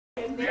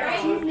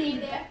She's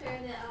named after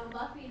the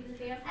Buffy the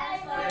Vampire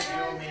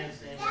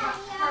Slayer.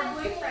 Her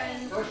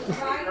boyfriend.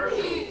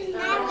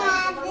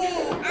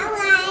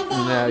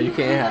 No, you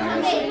can't have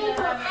it.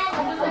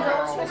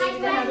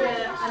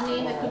 A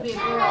name that could be a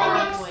girl or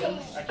a boy.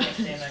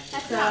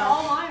 That's not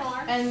all mine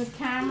are. And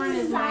Cameron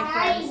is my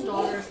friend's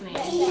daughter's name.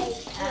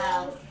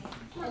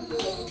 You want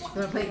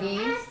to play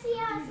games?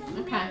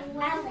 Okay.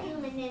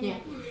 Yeah.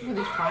 Well,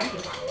 there's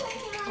prizes.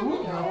 Oh, you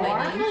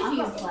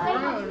want to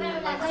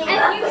play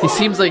games? He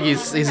seems like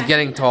he's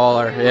getting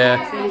taller.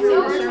 Yeah. So you see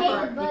the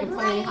surfer. You can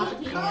play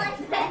hockey.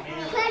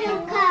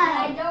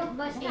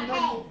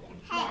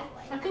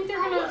 I think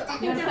they're gonna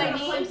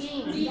play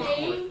games.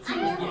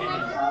 You're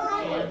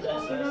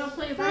gonna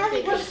play a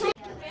birthday game.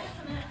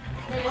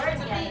 They were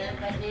together,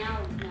 but now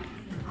no.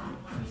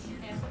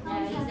 No,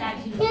 he's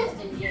actually just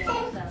in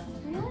jail, so.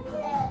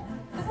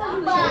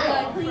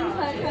 Somebody, please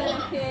hunt her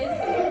kids.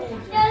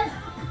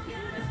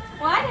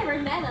 Well, I never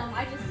met him. I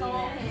just saw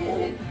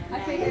him. I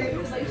figured it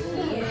was like she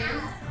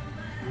is.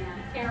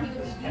 Or he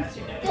was used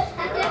to it.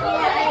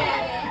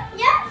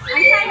 Yeah.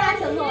 I'm trying not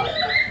to look.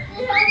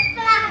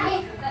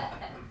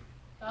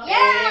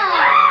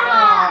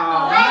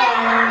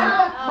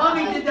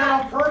 Mommy did that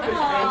on purpose,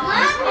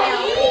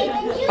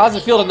 baby. How's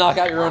it feel to knock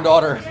out your own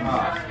daughter? Mommy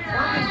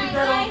did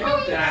that on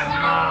purpose.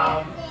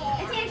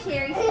 It's Aunt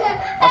Sherry.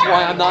 That's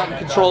why I'm not in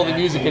control of the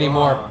music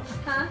anymore.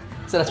 Huh?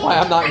 So that's why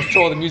I'm not in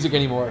control of the music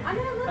anymore. I'm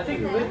gonna look I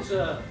think at Lid's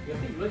not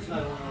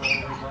on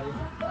everybody.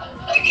 I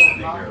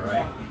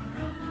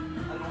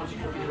don't want you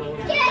to be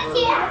rolling.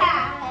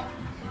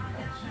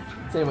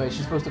 So anyway,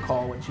 she's supposed to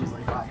call when she's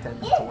like 5-10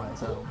 minutes away.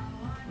 So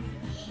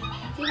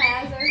She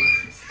has her.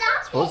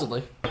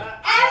 supposedly,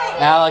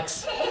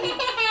 Alex. Hey,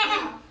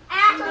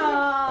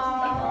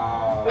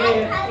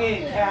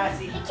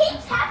 Cassie. It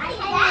keeps happening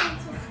that.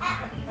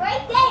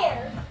 Right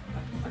there.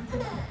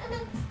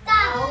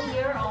 Stop. Oh,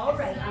 you're all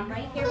right. I'm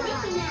right here with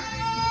you.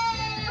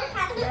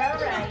 You're all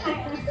right.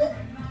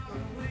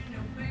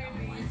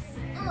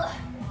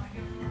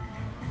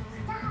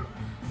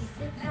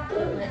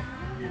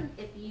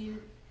 If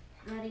you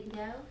let it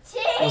go.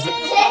 Was it?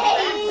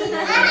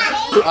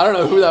 I don't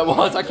know who that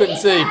was. I couldn't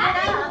see.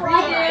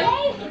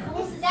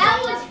 That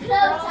was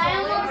close. I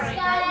almost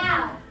got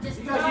out. Just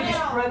You guys need to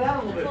spread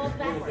out a little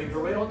bit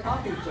right on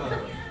top of each other. Are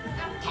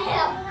you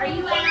out? Are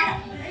you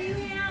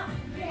out?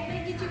 Can I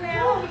get you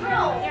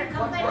out? Here,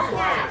 come play with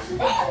that. Here,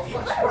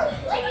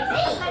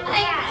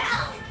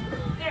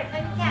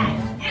 play with that.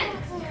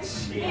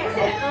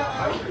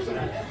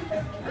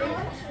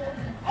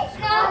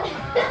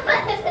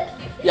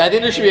 Yeah, I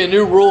think there should be a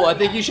new rule. I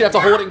think you should have to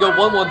hold it and go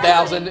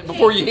 1,000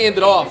 before you hand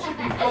it off.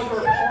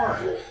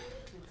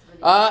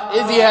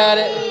 Izzy had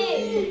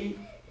it.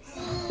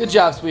 Good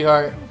job,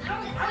 sweetheart.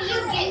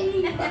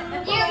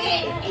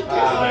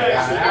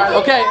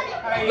 Okay,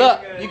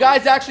 look, you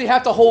guys actually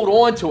have to hold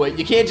on to it.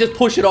 You can't just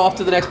push it off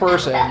to the next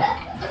person. No,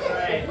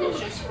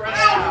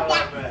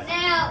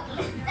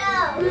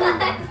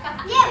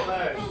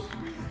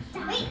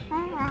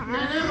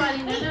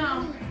 buddy,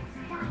 no.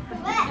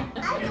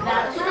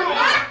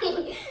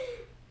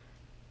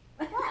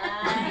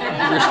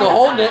 You're still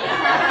holding it.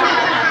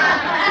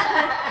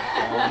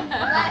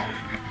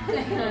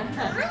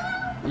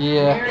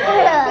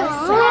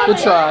 Yeah. Good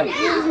try.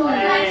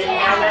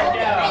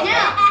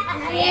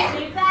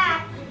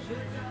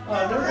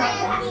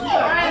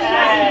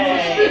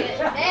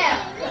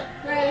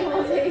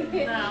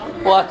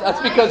 Well,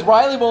 that's because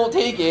Riley won't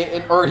take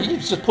it, or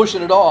he's just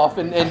pushing it off,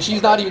 and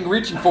she's not even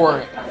reaching for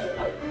it.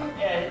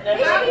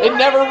 It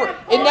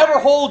never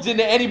holds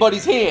into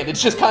anybody's hand.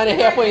 It's just kind of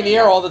halfway in the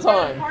air all the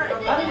time.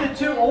 How did the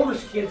two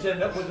oldest kids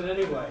end up with it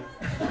anyway?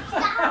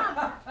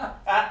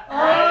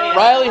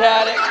 Riley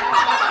had it.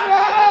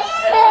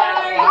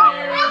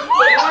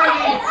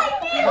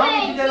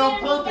 Mommy did that on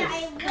purpose.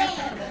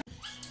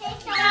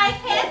 Guys,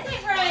 pass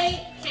it right.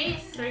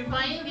 Chase, are you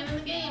playing? Get in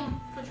the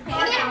game. Put your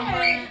hands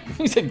down.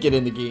 He said, "Get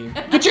in the game.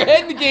 Get your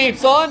head in the game,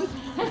 son."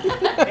 He's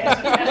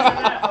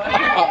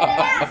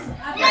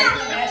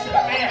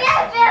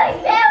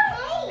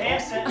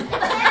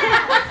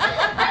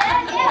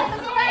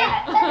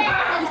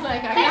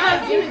like, I gotta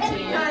give it to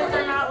you. You guys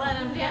are not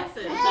letting him pass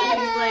it. So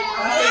he's like,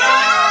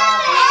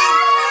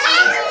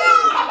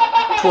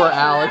 Poor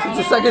Alex. It's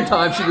the second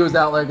time she goes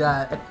out like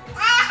that.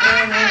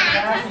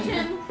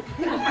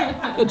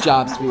 Good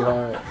job,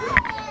 sweetheart.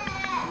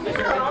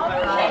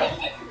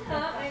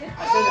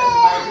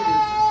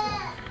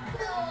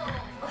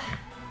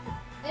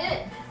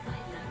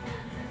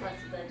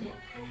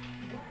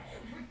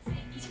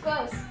 It's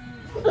gross.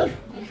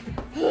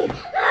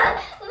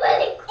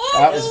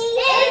 That was.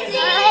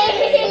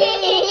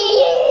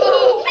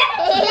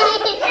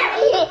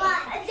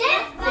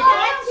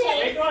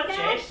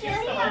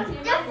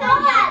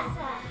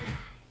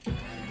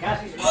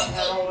 Cassie's walking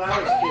out all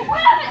Alex kids.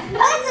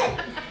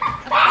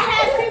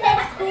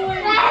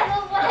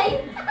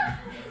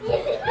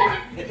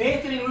 If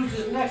Anthony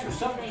loses next, there's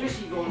something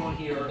fishy going on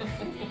here.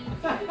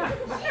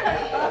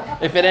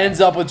 If it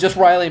ends up with just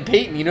Riley and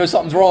Peyton, you know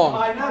something's wrong.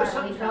 I know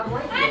something's not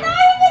right.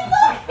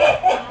 That's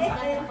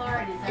the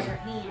hardest ever.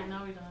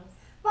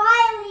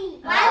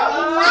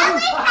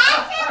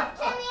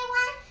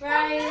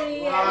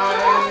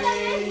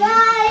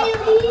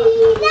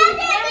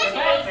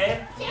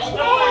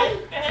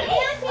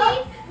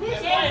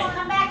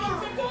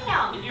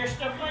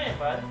 still playing,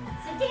 bud.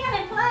 Sit down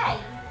and play.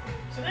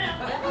 Sit down.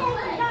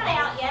 You're not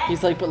out yet.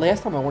 He's like, but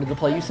last time I wanted to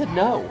play, you said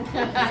no.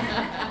 Yes,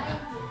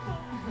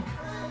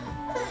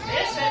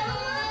 it.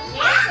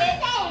 Yes,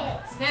 it.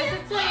 Pass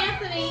it to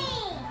Anthony.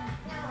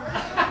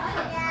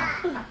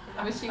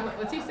 What's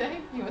he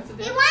saying? He wants to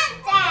do. He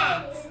wants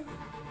that.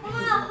 I'm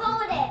gonna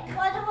hold it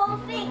for the whole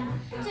thing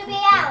to be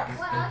out.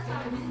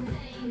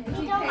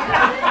 He don't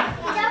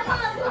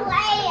want to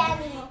play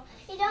anymore.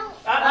 He don't.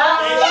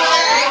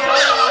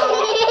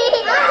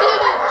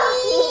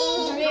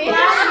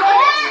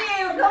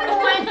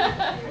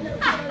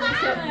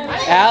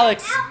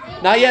 Alex,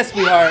 not yet,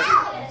 sweetheart.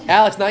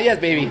 Alex, not yet,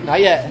 baby. Not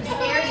yet.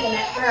 Scared him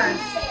at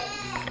first.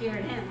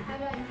 Scared him.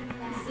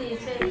 See his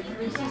face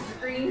when she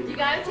screamed. You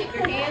gotta take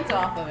your hands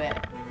off of it.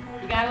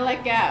 You gotta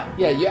let go.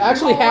 Yeah, you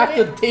actually have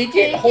to take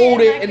it,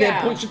 hold it, and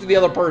then push it to the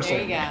other There you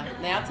person. go.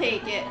 Now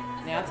take it.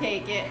 Now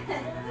take it.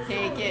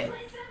 Take it.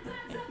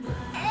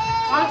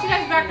 Why don't you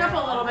guys back up a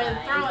little bit and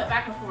throw it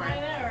back and forth? I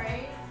know,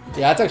 right?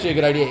 Yeah, that's actually a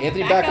good idea.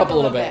 Anthony, back up a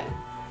little bit.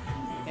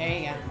 There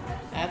you go.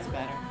 That's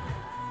better.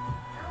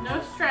 No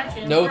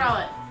stretching. Nope. Throw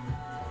it.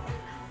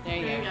 There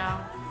you There you go. go.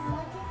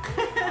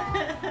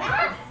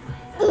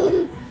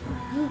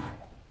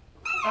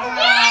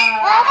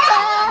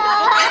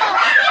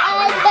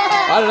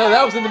 I don't know.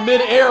 That was in the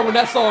mid-air when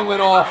that song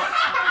went off.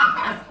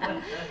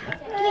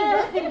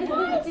 Because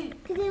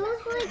it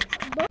looks like.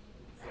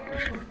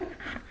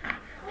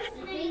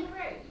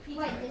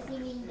 Wait, does he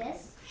mean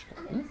this?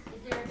 Does he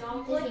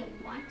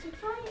want to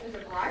try it?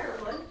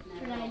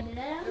 Should I do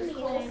that?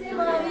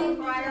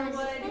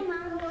 Briarwood,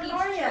 peach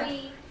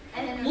tree,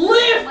 and then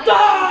Lift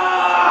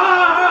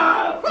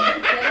off!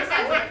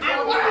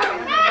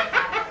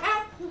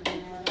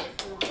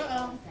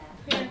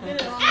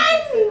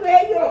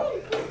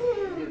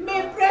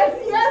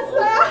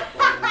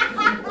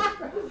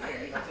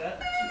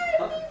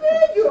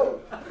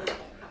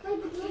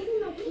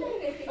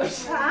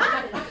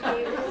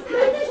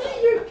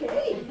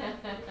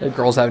 The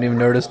girls haven't even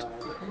noticed.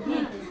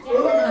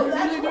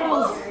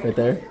 Right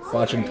there,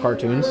 watching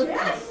cartoons.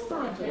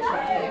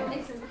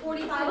 it's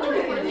 45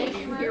 minutes.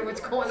 Hear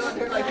what's going on?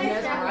 They're like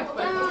mesmerized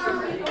by this.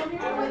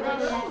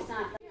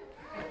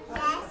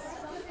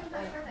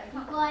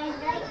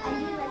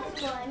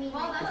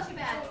 Well, that's too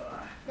bad.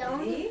 The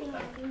only thing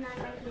I do not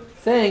like is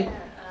Sing.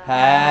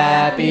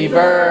 Happy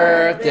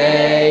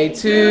birthday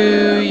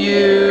to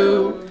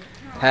you.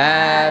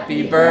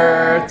 Happy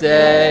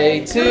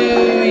birthday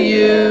to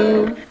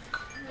you.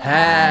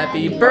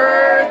 Happy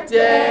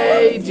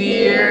birthday,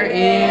 dear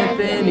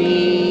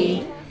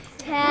Anthony.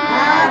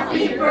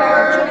 Happy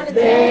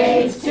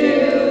birthday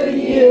to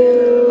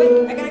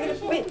you.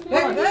 Wait.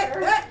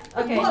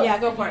 Okay, yeah,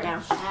 go for it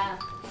now.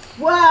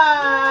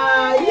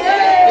 Wow! Yay!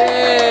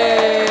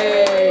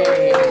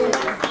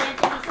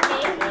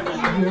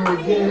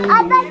 Yay!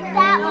 I like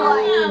that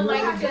one. And I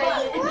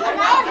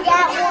have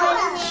that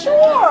one. Sure. I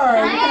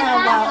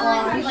have that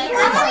one. I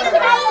want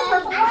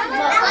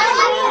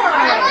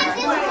this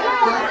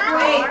one.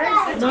 Wait,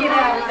 let's get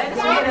out.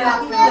 Let's get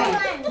out.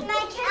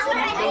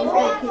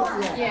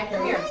 Yeah,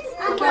 here.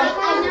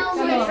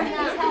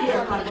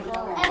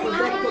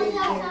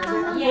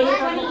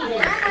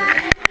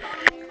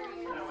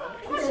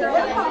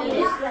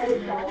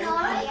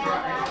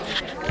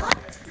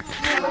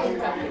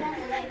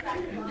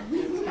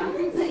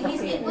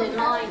 He's getting in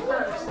line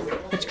first.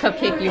 Which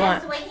cupcake you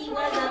want? That's the way he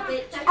was up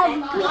at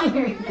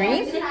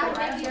Green?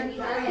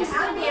 He's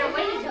stood there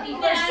waiting to be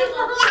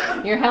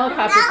finished. Your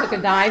helicopter took a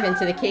dive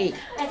into the cake.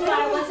 That's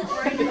why I wasn't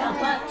worried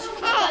about lunch.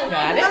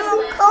 Got it?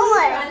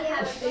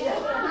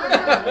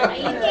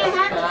 You can't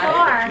have the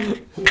car.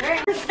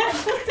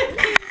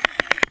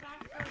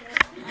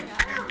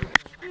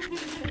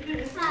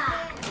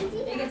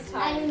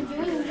 I'm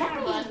doing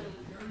nothing.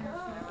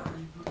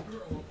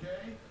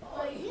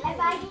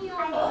 If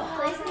I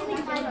place it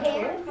in my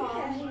bear,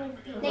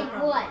 then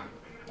what?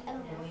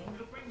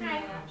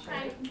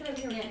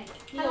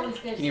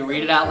 Can you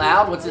read it out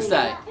loud? What's it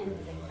say?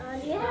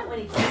 Yeah.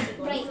 Wait.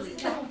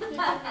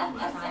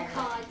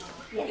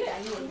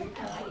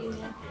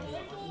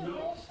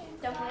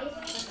 Don't wait.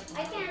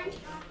 I can.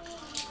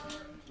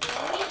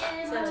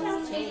 So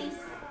it's Chase.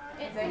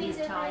 He's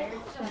tired.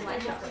 So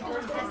like,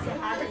 has to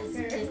have his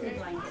Disney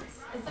blankets.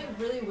 It's like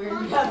really weird.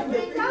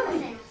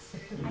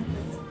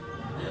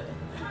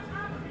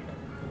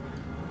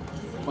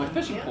 My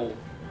fishing pole.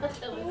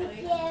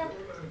 Yeah.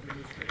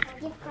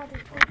 Gift card to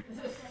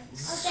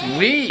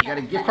Sweet. Got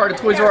a gift card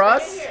to Toys R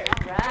Us? Right.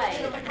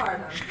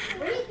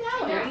 Where are you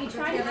going? Are you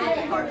trying to get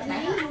the card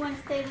now? You want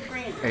to stay with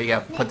Brandon? There you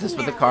go. Put this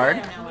with the card.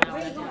 Where are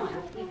you going?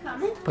 You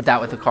coming? Put that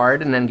with the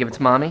card and then give it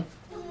to mommy.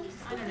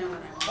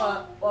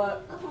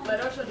 What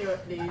else should I do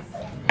with these?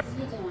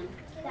 You doing?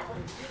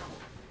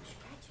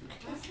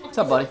 What's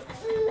up, buddy?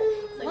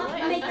 What?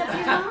 Make up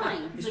your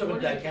mind. He's looking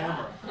at that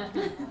camera.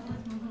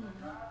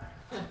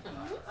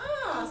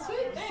 Oh,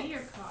 sweet. See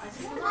your card.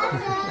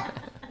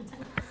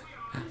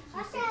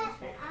 What's that?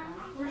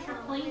 Where's your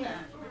plane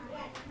at?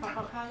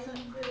 Papa cousin?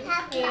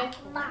 Happy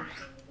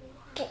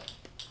birthday.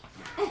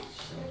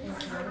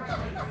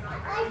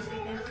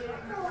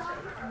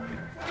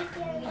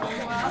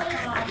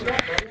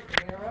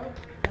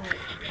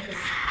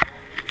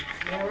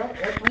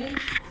 Airplane?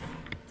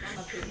 My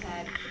food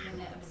had,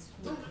 and it was,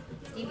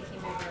 Stevie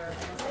came over, and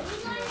she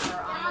came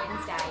over on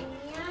Wednesday,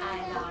 and,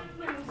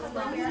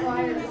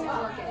 Squire was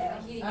working in a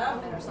heating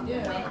equipment or something,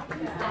 and, she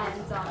had to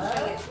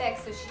get it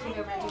fixed, so she came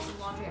over to do some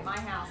laundry at my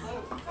house, and,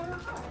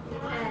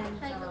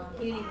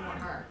 he didn't even want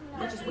her,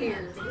 which is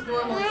weird, because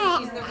normally when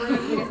she's in the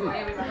room, he doesn't want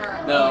anybody but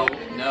her. No.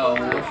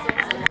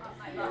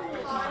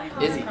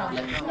 Izzy,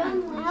 let go.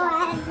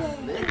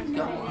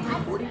 I'm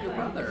recording your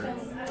brother.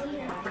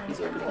 He's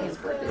opening his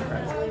birthday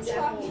present.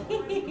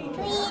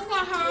 Please, I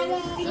have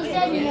it. He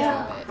said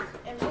no.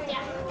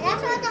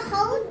 That's what the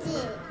hold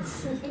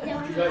is.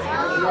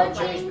 You all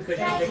changed because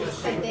you take a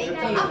seat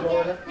in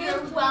Florida?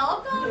 You're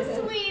welcome,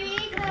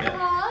 sweetie, can I have a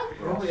hug?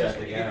 Oh, yes, I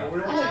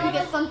hope you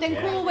get something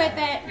cool with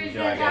it.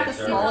 The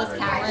smallest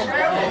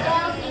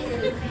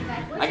camera.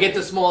 I get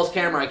the smallest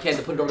camera I can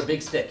to put it on a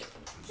big stick.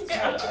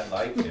 I'd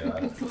like to. Is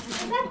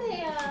that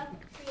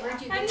the,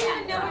 where'd you get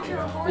that? know what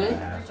you're recording?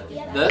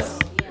 This?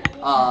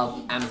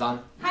 Amazon.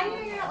 How do you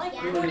know you're not like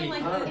recording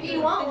like If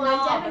you want one,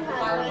 Devin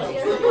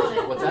has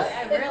one. What's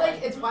that? It's like,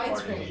 it's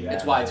widescreen.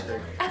 It's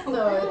widescreen.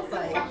 So it's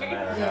like,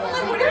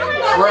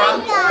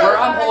 Where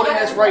I'm holding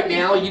this right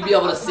now, you'd be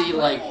able to see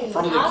like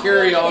from the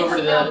curio over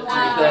to the thing.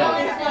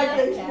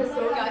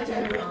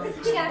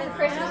 She got it for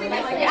Christmas, and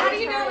I'm like, how do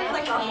you know it's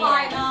like a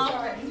high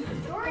enough?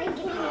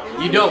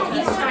 You don't.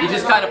 You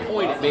just kind of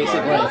point it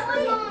basically.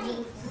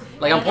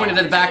 Like I'm pointing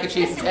at the back of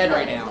Chase's head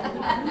right now.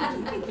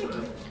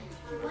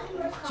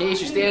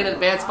 Chase, you're standing in a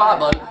bad spot,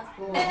 bud.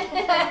 You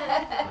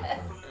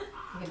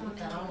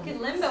can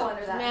limbo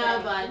under that.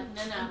 No, bud.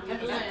 No.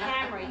 It's a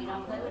camera, you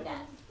don't play with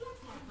that.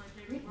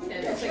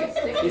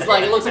 He's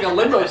like, it looks like a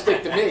limbo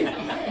stick to me.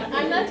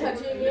 I'm not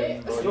touching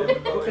it.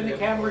 Look in the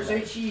camera and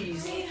say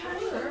cheese.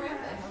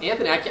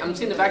 Anthony, I'm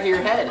seeing the back of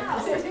your head.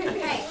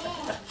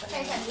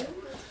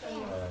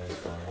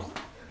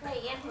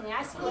 Hey, Anthony,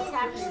 I see what's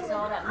happening to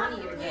all that money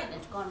you're getting.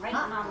 It's going right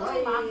in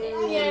Mama's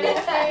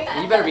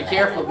pocket. You better be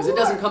careful because it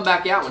doesn't come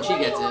back out when she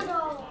gets it.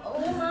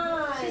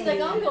 She's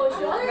like, I'm going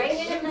short. Right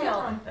in the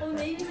middle. Well,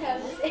 maybe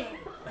have this.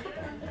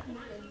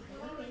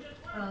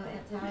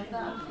 Let's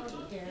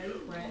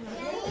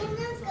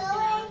go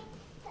away.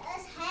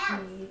 Let's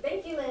have.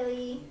 Thank you,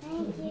 Lily.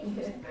 Thank you.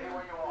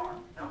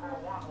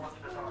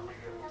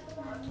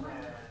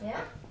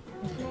 Yeah?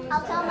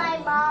 I'll tell my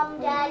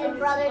mom, dad, and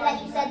brother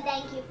that you said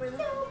thank you for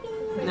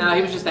the No,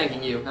 he was just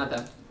thanking you, not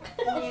them.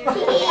 Yay!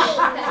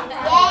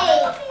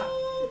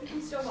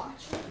 Still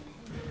watch.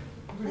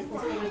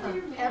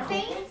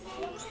 Airplane?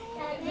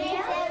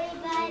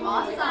 Everybody.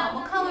 Awesome.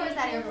 What color is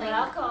that airplane?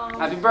 Welcome.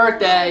 Happy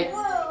birthday.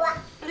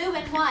 Blue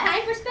and white.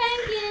 Time for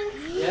spankings.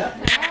 Yeah.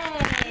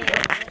 Hey.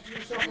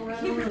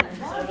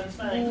 Seven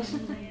thanks.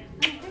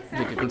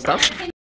 Think you can stop?